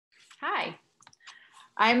Hi,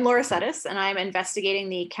 I'm Laura Suddes, and I'm investigating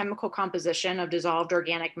the chemical composition of dissolved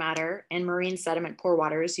organic matter in marine sediment pore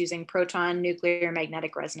waters using proton nuclear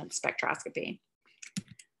magnetic resonance spectroscopy.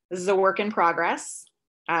 This is a work in progress.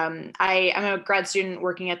 I'm a grad student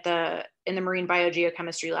working in the Marine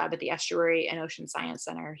Biogeochemistry Lab at the Estuary and Ocean Science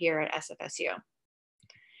Center here at SFSU.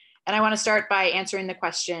 And I want to start by answering the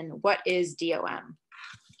question, what is DOM?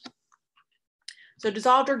 So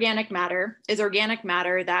dissolved organic matter is organic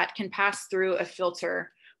matter that can pass through a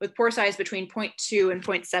filter with pore size between 0.2 and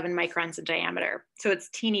 0.7 microns in diameter. So it's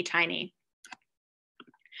teeny tiny.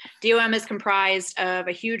 DOM is comprised of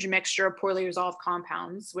a huge mixture of poorly resolved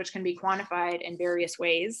compounds, which can be quantified in various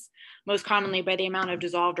ways, most commonly by the amount of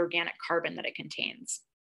dissolved organic carbon that it contains.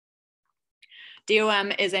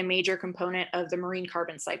 DOM is a major component of the marine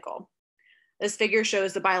carbon cycle. This figure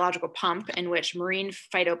shows the biological pump in which marine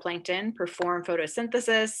phytoplankton perform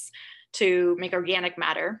photosynthesis to make organic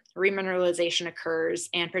matter. Remineralization occurs,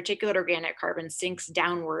 and particulate organic carbon sinks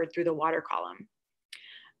downward through the water column.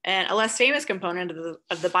 And a less famous component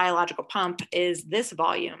of the biological pump is this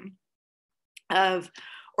volume of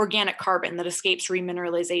organic carbon that escapes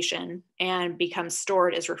remineralization and becomes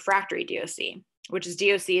stored as refractory DOC, which is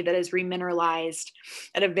DOC that is remineralized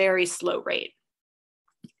at a very slow rate.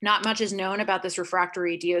 Not much is known about this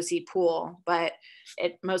refractory DOC pool, but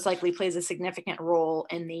it most likely plays a significant role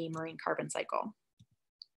in the marine carbon cycle.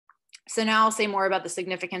 So now I'll say more about the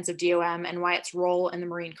significance of DOM and why its role in the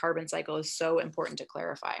marine carbon cycle is so important to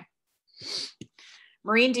clarify.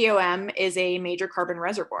 Marine DOM is a major carbon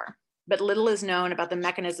reservoir, but little is known about the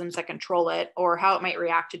mechanisms that control it or how it might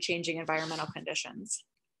react to changing environmental conditions.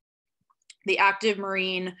 The active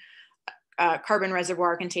marine carbon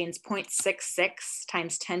reservoir contains 0.66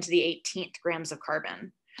 times 10 to the 18th grams of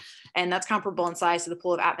carbon. And that's comparable in size to the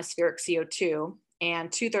pool of atmospheric CO2 and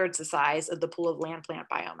 2/3 the size of the pool of land plant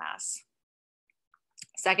biomass.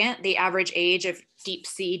 Second, the average age of deep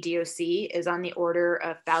sea DOC is on the order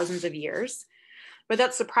of thousands of years, but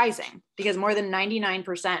that's surprising because more than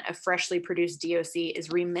 99% of freshly produced DOC is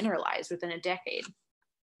remineralized within a decade.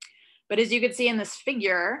 But as you can see in this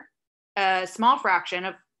figure, a small fraction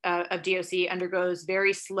of DOC undergoes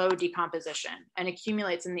very slow decomposition and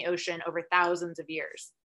accumulates in the ocean over thousands of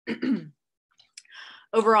years.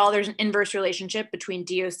 Overall, there's an inverse relationship between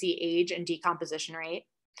DOC age and decomposition rate,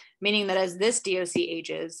 meaning that as this DOC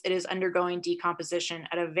ages, it is undergoing decomposition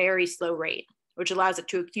at a very slow rate, which allows it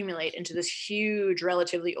to accumulate into this huge,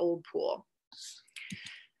 relatively old pool.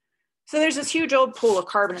 So there's this huge old pool of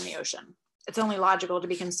carbon in the ocean. It's only logical to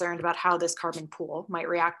be concerned about how this carbon pool might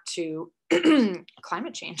react to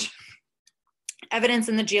climate change. Evidence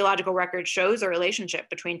in the geological record shows a relationship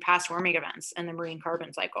between past warming events and the marine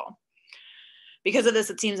carbon cycle. Because of this,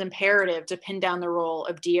 it seems imperative to pin down the role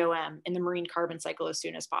of DOM in the marine carbon cycle as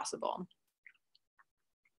soon as possible.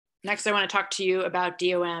 Next, I want to talk to you about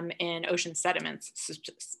DOM in ocean sediments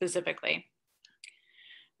specifically,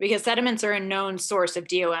 because sediments are a known source of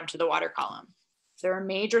DOM to the water column. They're a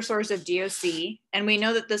major source of DOC, and we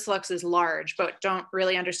know that this flux is large, but don't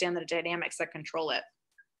really understand the dynamics that control it.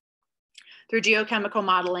 Through geochemical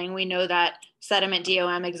modeling, we know that sediment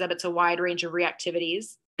DOM exhibits a wide range of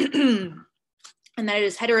reactivities, and that it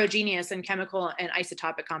is heterogeneous in chemical and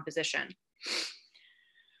isotopic composition.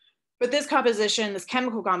 But this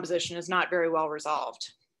chemical composition is not very well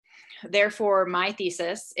resolved. Therefore, my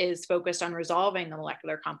thesis is focused on resolving the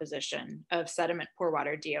molecular composition of sediment pore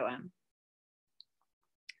water DOM.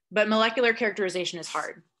 But molecular characterization is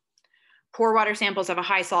hard. Pore water samples have a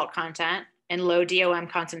high salt content and low DOM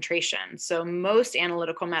concentration. So most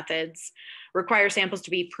analytical methods require samples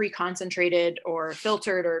to be pre-concentrated or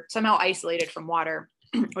filtered or somehow isolated from water,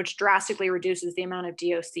 which drastically reduces the amount of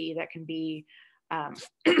DOC that can be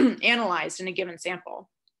analyzed in a given sample.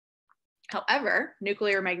 However,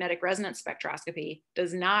 nuclear magnetic resonance spectroscopy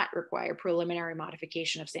does not require preliminary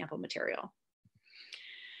modification of sample material.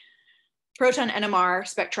 Proton NMR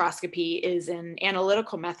spectroscopy is an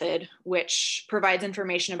analytical method which provides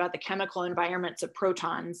information about the chemical environments of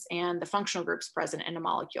protons and the functional groups present in a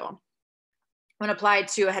molecule. When applied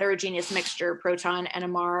to a heterogeneous mixture, proton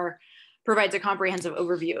NMR provides a comprehensive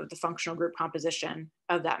overview of the functional group composition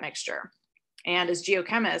of that mixture. And as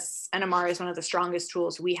geochemists, NMR is one of the strongest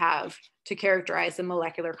tools we have to characterize the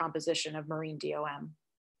molecular composition of marine DOM.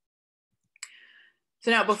 So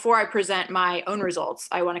now, before I present my own results,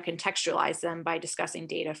 I want to contextualize them by discussing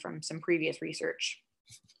data from some previous research.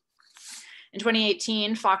 In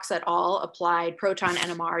 2018, Fox et al. Applied proton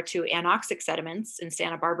NMR to anoxic sediments in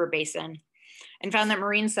Santa Barbara Basin and found that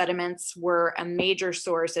marine sediments were a major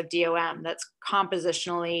source of DOM that's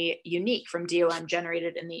compositionally unique from DOM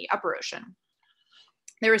generated in the upper ocean.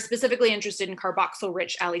 They were specifically interested in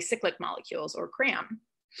carboxyl-rich alicyclic molecules, or CRAM.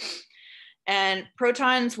 And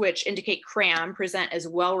protons, which indicate CRAM, present as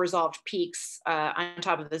well-resolved peaks on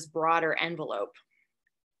top of this broader envelope.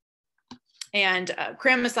 And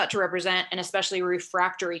CRAM is thought to represent an especially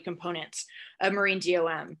refractory component of marine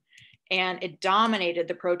DOM, and it dominated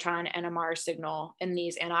the proton NMR signal in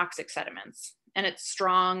these anoxic sediments, and its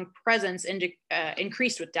strong presence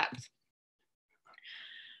increased with depth.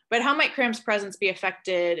 But how might CRAM's presence be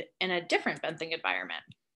affected in a different benthing environment,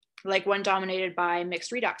 like one dominated by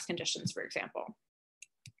mixed redox conditions, for example?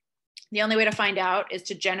 The only way to find out is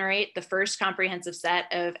to generate the first comprehensive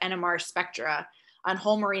set of NMR spectra on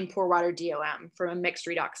whole marine pore water DOM from a mixed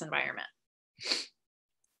redox environment.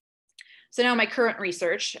 So now my current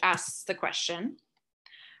research asks the question,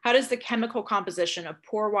 how does the chemical composition of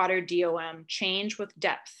pore water DOM change with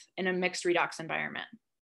depth in a mixed redox environment?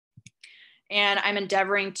 And I'm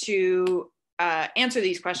endeavoring to answer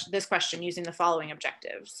this question using the following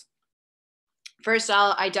objectives. First,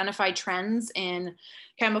 I'll identify trends in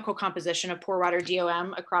chemical composition of pore water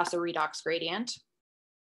DOM across a redox gradient.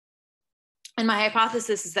 And my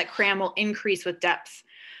hypothesis is that CRAM will increase with depth,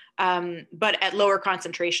 but at lower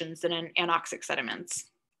concentrations than in anoxic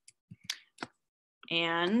sediments.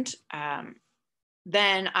 And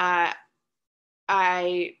then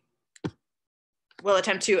I will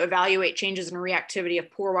attempt to evaluate changes in reactivity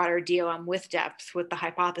of pore water DOM with depth, with the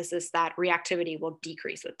hypothesis that reactivity will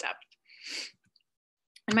decrease with depth.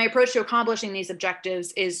 And my approach to accomplishing these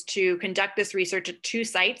objectives is to conduct this research at 2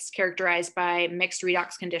 sites characterized by mixed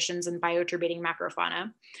redox conditions and bioturbating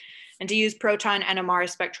macrofauna, and to use proton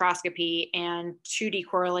NMR spectroscopy and 2D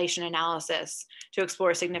correlation analysis to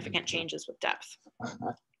explore significant changes with depth.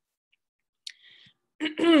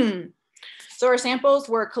 So our samples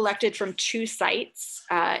were collected from 2 sites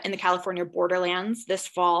in the California borderlands this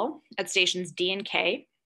fall at stations D and K.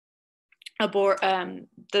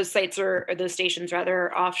 Those stations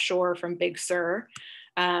rather offshore from Big Sur,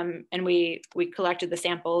 and we collected the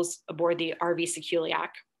samples aboard the RV Sekuliak.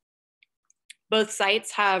 Both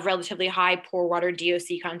sites have relatively high pore water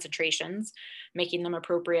DOC concentrations, making them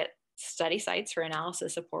appropriate study sites for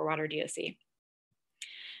analysis of pore water DOC.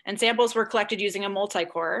 And samples were collected using a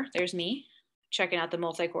multi-core. There's me checking out the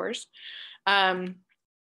multi-cores. And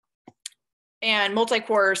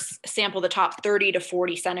multi-cores sample the top 30 to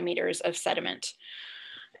 40 centimeters of sediment.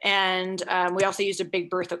 And we also used a Big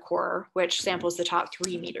Bertha core, which samples the top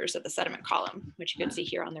 3 meters of the sediment column, which you can see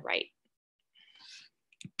here on the right.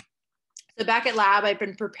 So back at lab, I've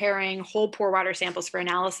been preparing whole pore water samples for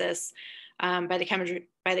analysis by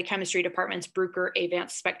the chemistry department's Bruker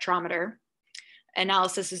Advanced Spectrometer.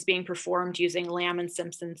 Analysis is being performed using Lamb and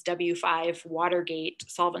Simpson's W5 Watergate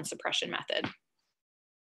solvent suppression method.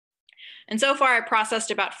 And so far, I've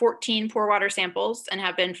processed about 14 pore water samples and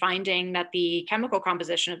have been finding that the chemical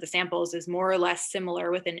composition of the samples is more or less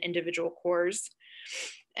similar within individual cores.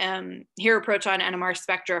 Here are proton NMR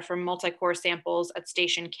spectra from multi-core samples at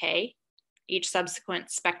station K. Each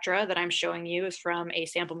subsequent spectra that I'm showing you is from a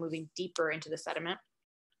sample moving deeper into the sediment.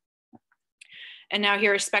 And now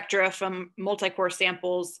here are spectra from multi-core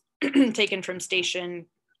samples taken from station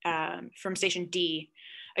D,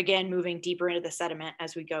 again, moving deeper into the sediment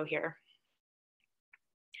as we go here.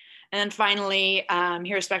 And then finally,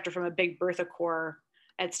 here's spectra from a Big Bertha core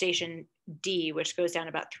at station D, which goes down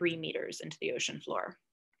about 3 meters into the ocean floor.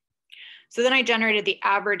 So then I generated the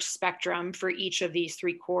average spectrum for each of these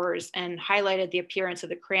 3 cores and highlighted the appearance of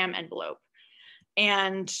the CRAM envelope.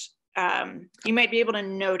 And you might be able to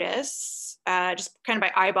notice, just kind of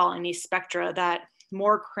by eyeballing these spectra, that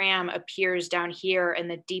more CRAM appears down here in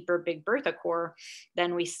the deeper Big Bertha core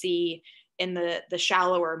than we see in the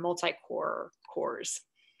shallower multi-core cores.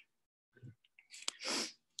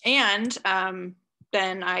 And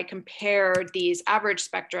then I compared these average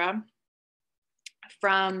spectra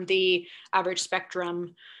from the average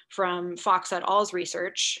spectrum from Fox et al.'s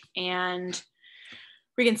research. And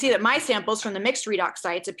we can see that my samples from the mixed redox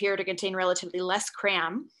sites appear to contain relatively less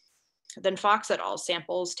CRAM than Fox et al.'s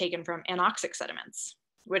samples taken from anoxic sediments,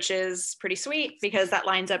 which is pretty sweet because that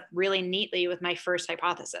lines up really neatly with my first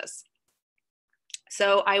hypothesis.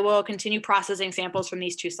 So I will continue processing samples from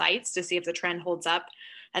these 2 sites to see if the trend holds up,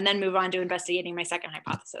 and then move on to investigating my second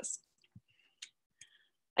hypothesis.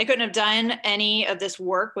 I couldn't have done any of this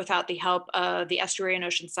work without the help of the Estuary and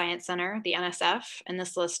Ocean Science Center, the NSF, and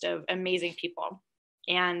this list of amazing people.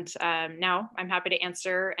 And now I'm happy to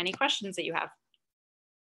answer any questions that you have.